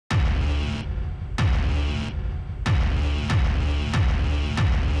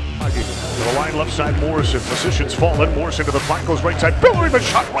side, left side, Morrison. Positions fallen. Morrison to the flank, goes right side. Billerman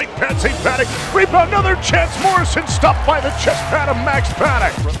shot right pad, save Paddock. Rebound, another chance. Morrison stopped by the chest pad of Max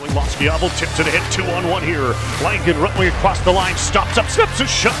Paddock. Rutling lost Diablo, tipped to the hit, 2-on-1 here. Langen Rutling across the line, stops up, snips a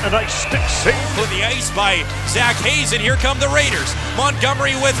shot, and a nice stick save. For the ice by Zach Hayes, and here come the Raiders.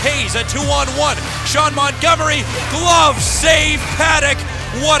 Montgomery with Hayes, a 2-on-1. Sean Montgomery, glove save Paddock.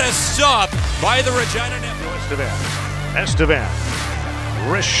 What a stop by the Regina net. Estevan,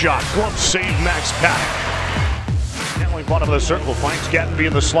 wrist shot, glove save Max Paddock. Handling bottom of the circle, finds Gattenby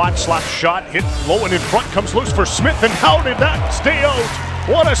in the slot shot, hit low and in front, comes loose for Smith, and how did that stay out?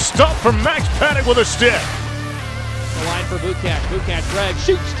 What a stop from Max Paddock with a stick. The line for Bukac, Bukac drags,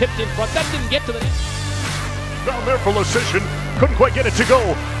 shoots, tipped in front, that didn't get to the net. Down there for Lucian, couldn't quite get it to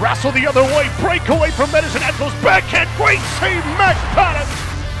go. Wrestle the other way, breakaway from Medicine, that goes backhand, great save, Max Paddock.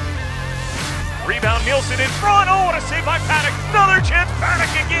 Rebound, Nielsen in front. Oh, what a save by Paddock. Another chance,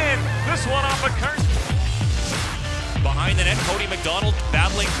 Paddock again. This one off of Carson. Behind the net, Cody McDonald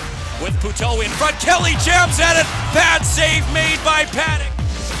battling with Puteau in front. Kelly jams at it. Bad save made by Paddock.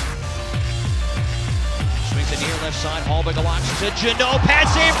 Swings the near left side. Hallberg launches to Janot. Pad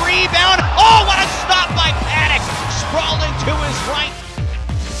save, rebound. Oh, what a stop by Paddock.